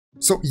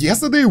So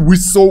yesterday we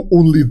saw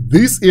only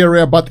this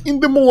area, but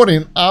in the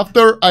morning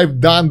after I've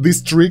done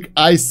this trick,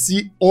 I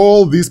see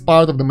all this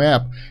part of the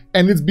map,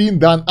 and it's being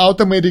done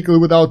automatically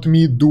without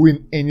me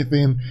doing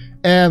anything,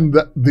 and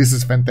this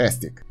is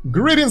fantastic.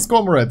 Greetings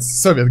comrades,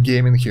 Soviet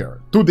Gaming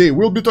here. Today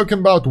we'll be talking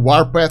about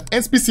Warpath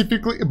and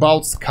specifically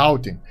about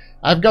scouting.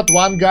 I've got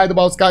one guide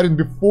about scouting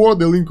before,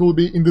 the link will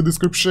be in the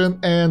description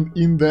and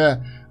in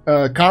the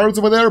cards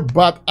over there,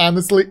 but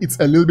honestly it's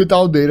a little bit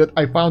outdated.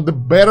 I found a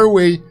better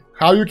way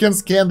how you can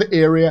scan the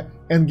area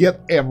and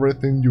get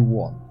everything you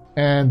want.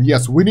 And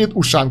yes, we need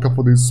Ushanka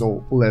for this,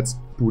 so let's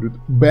put it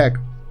back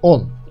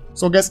on.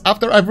 So guys,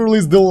 after I've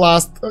released the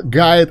last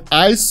guide,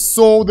 I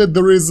saw that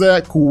there is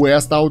a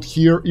quest out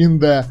here in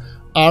the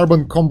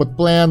Urban Combat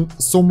Plan,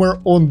 somewhere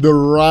on the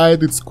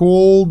right. It's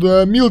called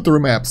Military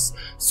Maps.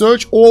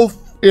 Search all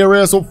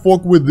areas of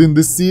fog within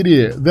the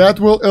city. That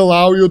will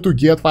allow you to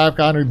get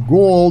 500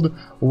 gold,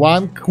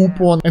 1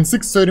 coupon and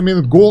 6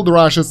 30-minute gold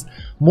rushes.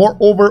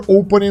 Moreover,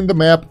 opening the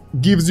map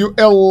gives you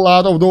a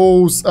lot of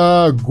those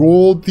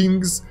gold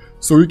things,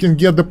 so you can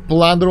get the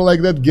plunder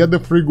like that, get the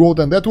free gold,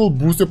 and that will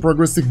boost your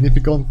progress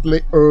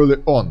significantly early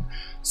on.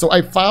 So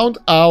I found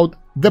out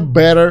the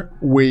better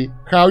way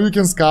how you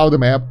can scout the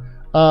map.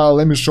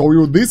 Let me show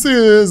you. This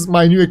is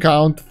my new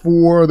account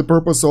for the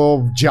purpose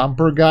of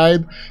Jumper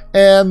Guide,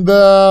 and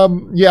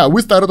yeah,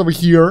 we started over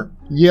here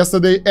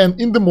yesterday, and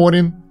in the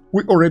morning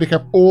we already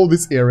have all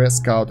this area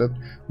scouted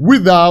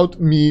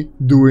without me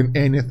doing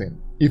anything.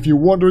 If you're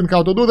wondering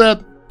how to do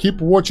that, keep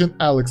watching,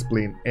 I'll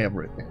explain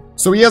everything.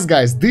 So yes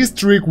guys, this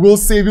trick will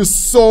save you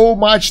so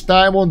much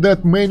time on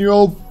that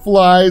manual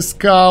fly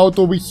scout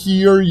over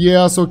here.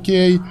 Yes,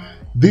 okay,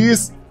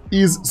 this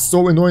is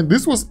so annoying.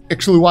 This was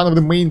actually one of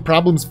the main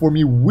problems for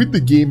me with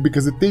the game,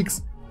 because it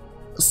takes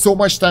so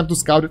much time to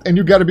scout it and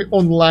you gotta be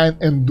online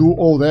and do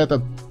all that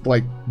at,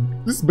 like,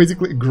 this is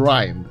basically a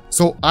grind.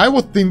 So I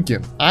was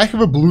thinking, I have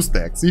a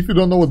BlueStacks. If you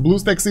don't know what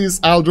BlueStacks is,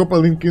 I'll drop a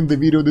link in the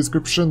video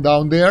description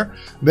down there.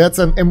 That's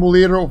an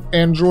emulator of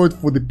Android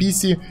for the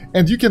PC,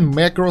 and you can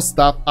macro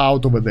stuff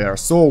out over there.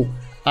 So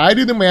I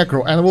did a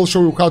macro and I will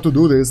show you how to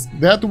do this.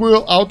 That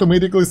will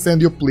automatically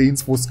send your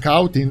planes for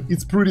scouting.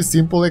 It's pretty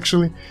simple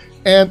actually,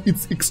 and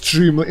it's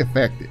extremely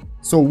effective.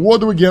 So what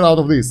do we get out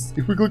of this?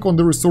 If we click on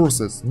the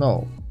resources,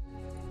 no.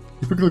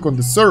 If we click on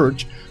the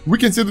search, we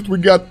can see that we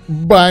got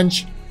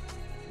bunch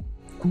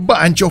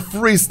of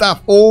free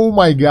stuff. Oh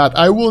my god,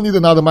 I will need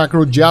another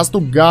macro just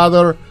to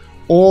gather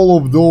all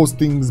of those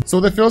things. So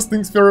the first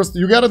things first,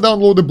 you gotta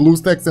download the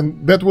BlueStacks,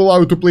 and that will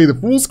allow you to play the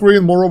full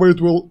screen. Moreover, it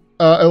will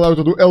allow you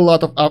to do a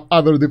lot of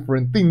other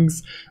different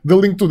things. The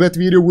link to that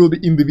video will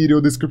be in the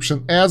video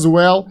description as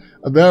well.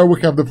 There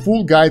we have the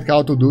full guide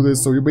how to do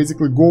this. So you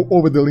basically go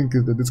over the link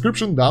in the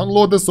description,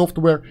 download the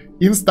software,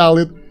 install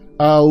it,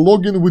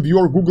 log in with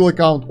your Google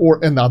account or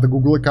another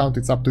Google account.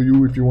 It's up to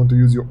you if you want to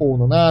use your own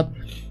or not.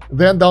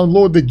 Then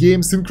download the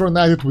game,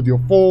 synchronize it with your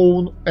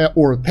phone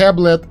or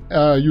tablet,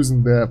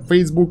 using the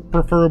Facebook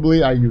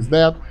preferably. I use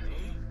that.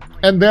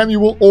 And then you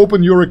will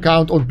open your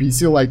account on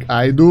PC like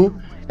I do.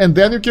 And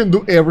then you can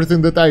do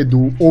everything that I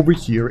do over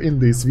here in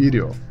this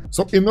video.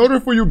 So in order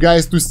for you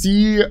guys to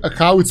see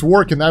how it's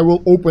working, I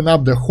will open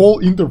up the whole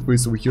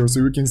interface over here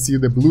so you can see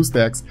the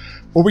BlueStacks.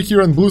 Over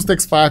here in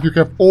BlueStacks 5 you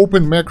have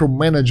Open Macro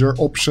Manager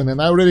option,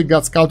 and I already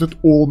got scouted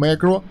all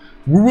macro.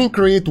 We will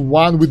create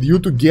one with you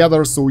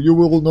together so you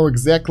will know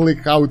exactly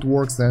how it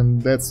works, and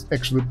that's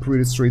actually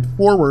pretty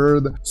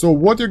straightforward. So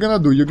what you're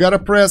gonna do, you gotta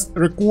press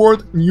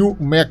record new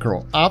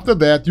macro. After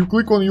that you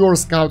click on your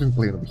scouting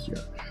plane over here.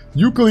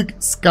 You click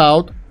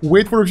scout,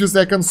 wait for a few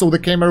seconds so the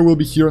camera will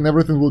be here and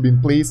everything will be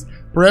in place.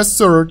 Press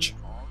search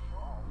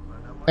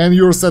and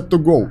you're set to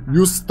go.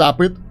 You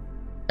stop it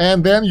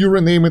and then you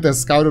rename it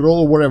as scouted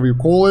all or whatever you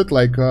call it.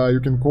 Like you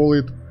can call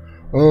it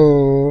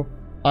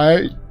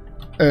I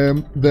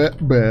am the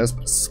best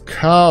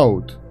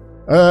scout.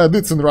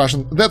 That's in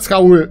Russian. That's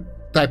how we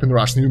type in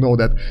Russian, you know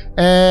that.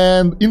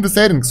 And in the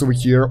settings over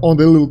here on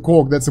the little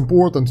cog, that's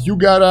important, you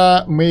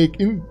gotta make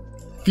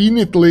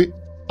infinitely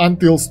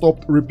until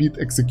stopped repeat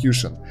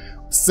execution.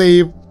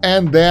 Save,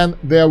 and then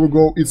there we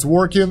go, it's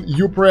working.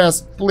 You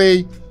press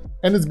play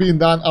and it's being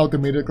done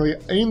automatically.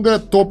 In the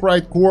top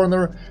right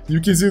corner you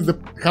can see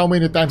how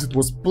many times it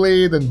was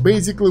played, and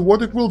basically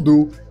what it will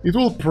do, it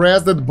will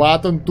press that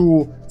button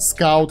to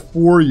scout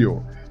for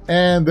you.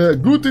 And the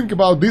good thing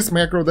about this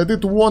macro that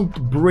it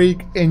won't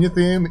break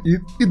anything,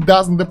 it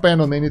doesn't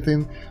depend on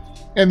anything,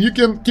 and you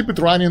can keep it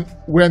running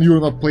when you're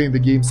not playing the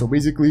game. So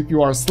basically if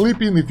you are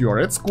sleeping, if you are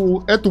at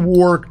school, at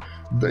work,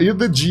 at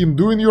the gym,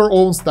 doing your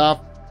own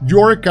stuff,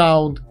 your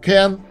account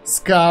can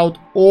scout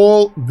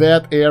all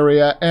that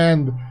area.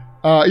 And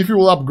if you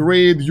will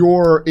upgrade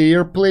your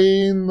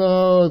airplane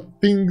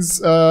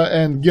things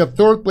and get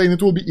third plane,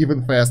 it will be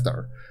even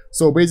faster.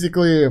 So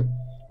basically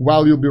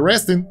while you'll be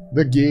resting,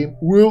 the game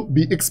will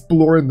be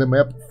exploring the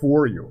map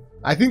for you.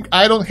 I think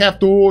I don't have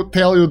to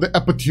tell you the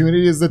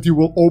opportunities that you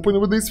will open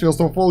with this.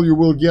 First of all, you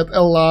will get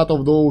a lot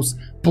of those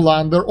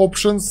plunder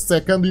options.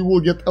 Second, you will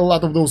get a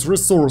lot of those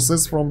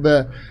resources from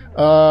the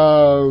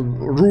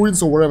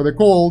ruins or whatever they're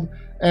called.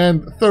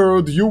 And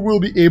third, you will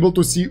be able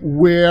to see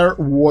where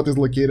what is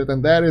located,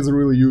 and that is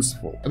really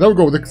useful. And there we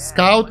go, the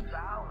scout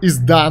is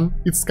done,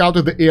 it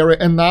scouted the area,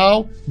 and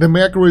now the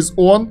macro is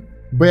on,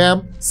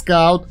 bam,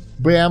 scout,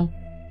 bam,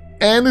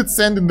 and it's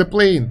sending the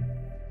plane.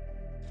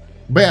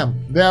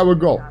 Bam, there we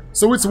go.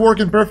 So it's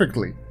working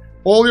perfectly.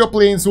 All your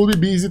planes will be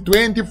busy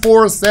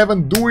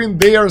 24/7 doing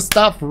their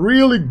stuff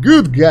really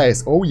good,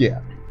 guys. Oh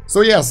yeah.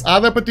 So yes,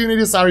 other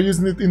opportunities are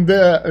using it in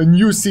the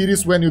new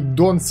cities when you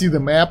don't see the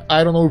map.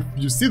 I don't know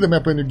if you see the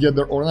map when you get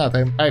there or not.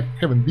 I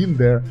haven't been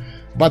there.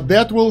 But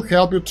that will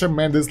help you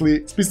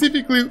tremendously,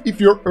 specifically if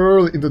you're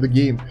early into the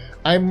game.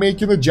 I'm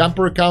making a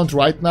jumper account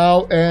right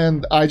now,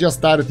 and I just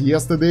started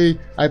yesterday.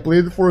 I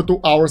played it for 2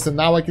 hours, and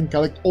now I can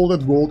collect all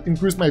that gold,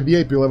 increase my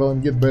VIP level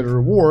and get better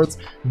rewards,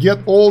 get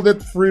all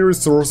that free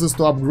resources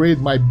to upgrade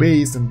my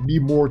base and be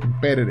more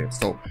competitive.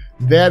 So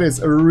that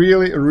is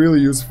really,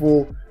 really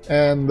useful.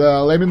 And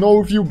let me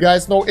know if you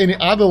guys know any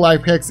other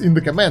life hacks in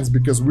the comments,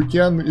 because we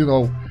can, you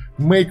know,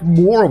 make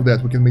more of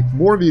that. We can make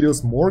more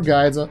videos, more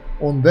guides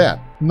on that.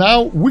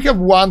 Now we have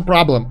one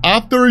problem.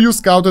 After you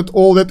scouted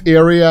all that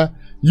area,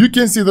 you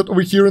can see that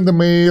over here in the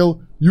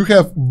mail you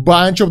have a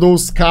bunch of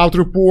those scout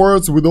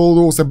reports with all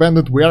those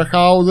abandoned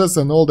warehouses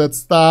and all that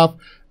stuff,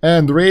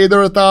 and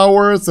radar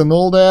towers and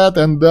all that.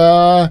 And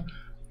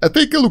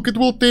take a look, it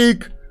will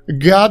take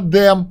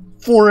goddamn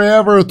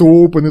forever to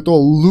open it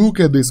all. Look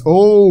at this.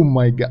 Oh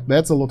my god,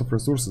 that's a lot of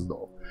resources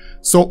though.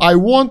 So I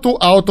want to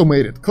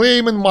automate it.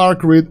 Claim and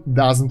mark read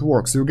doesn't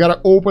work, so you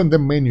gotta open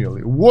them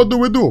manually. What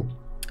do?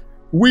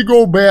 We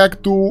go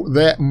back to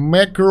the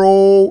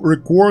macro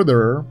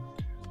recorder.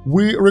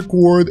 We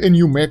record a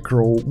new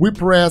macro. We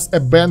press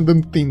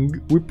abandon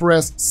thing. We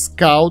press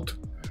scout.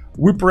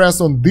 We press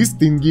on this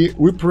thingy.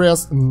 We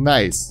press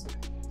nice.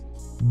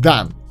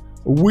 Done.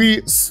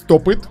 We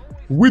stop it.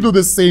 We do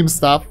the same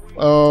stuff.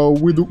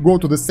 We go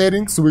to the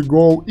settings. We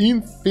go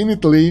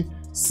infinitely,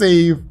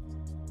 save,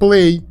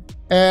 play.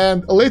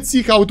 And let's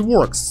see how it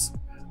works.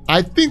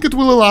 I think it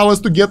will allow us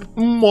to get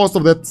most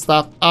of that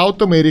stuff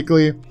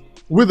automatically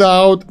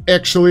without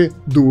actually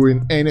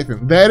doing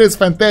anything. That is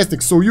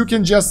fantastic. So you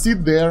can just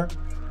sit there,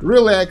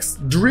 relax,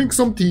 drink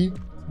some tea.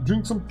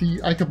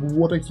 I have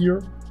water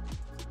here.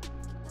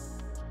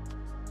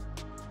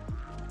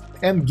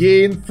 And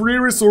gain free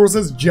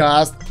resources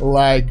just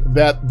like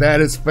that.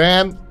 That is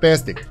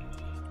fantastic.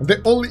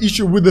 The only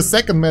issue with the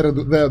second method,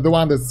 the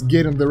one that's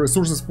getting the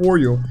resources for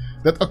you,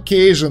 that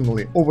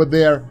occasionally over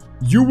there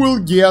you will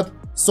get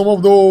some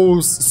of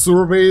those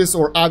surveys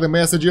or other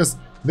messages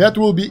that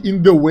will be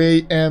in the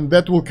way, and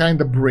that will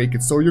kind of break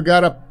it. So you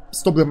gotta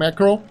stop the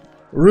macro,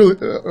 really,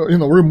 you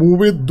know,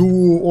 remove it,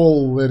 do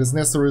all that is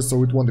necessary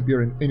so it won't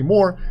appear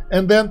anymore,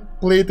 and then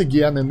play it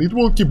again, and it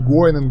will keep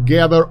going and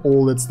gather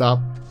all that stuff.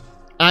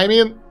 I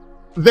mean,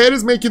 that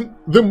is making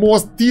the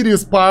most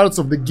tedious parts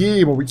of the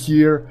game over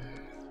here,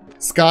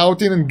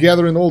 scouting and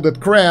gathering all that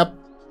crap,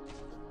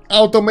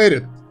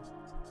 automated.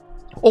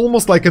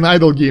 Almost like an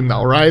idle game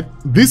now, right?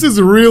 This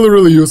is really,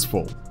 really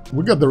useful.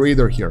 We got the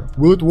radar here.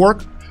 Will it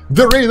work?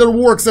 The radar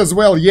works as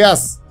well,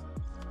 yes!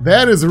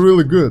 That is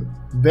really good.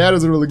 That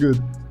is really good.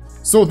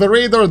 So the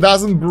radar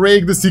doesn't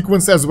break the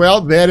sequence as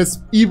well. That is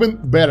even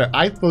better.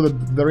 I thought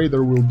that the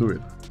radar will do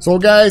it. So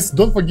guys,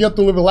 don't forget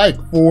to leave a like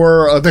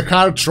for the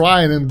hard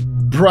trying and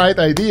bright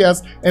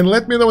ideas, and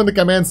let me know in the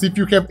comments if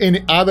you have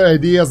any other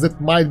ideas that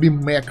might be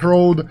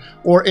macroed,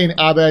 or any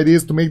other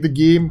ideas to make the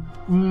game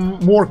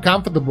more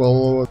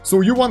comfortable,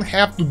 so you won't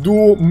have to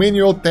do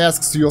manual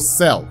tasks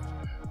yourself.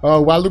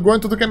 While you're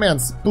going to the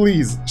comments,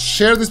 please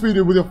share this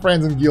video with your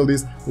friends and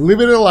guildies,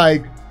 leave it a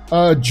like,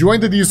 join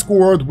the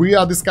Discord. We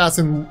are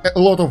discussing a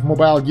lot of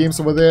mobile games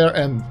over there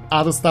and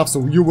other stuff,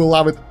 so you will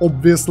love it,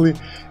 obviously.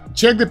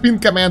 Check the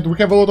pinned comment, we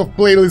have a lot of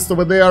playlists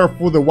over there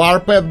for the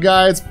Warpath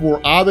guides, for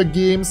other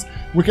games.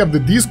 We have the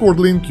Discord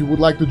link, you would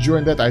like to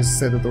join that, I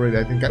said it already,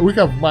 I think. We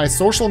have my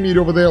social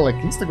media over there, like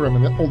Instagram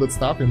and all that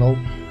stuff, you know.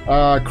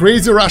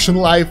 Crazy Russian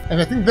life,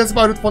 and I think that's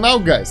about it for now,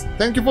 guys.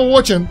 Thank you for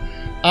watching.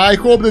 I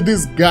hope that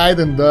this guide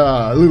and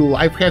little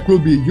life hack will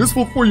be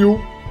useful for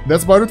you.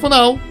 That's about it for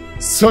now.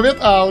 Soviet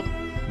out.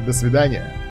 До свидания.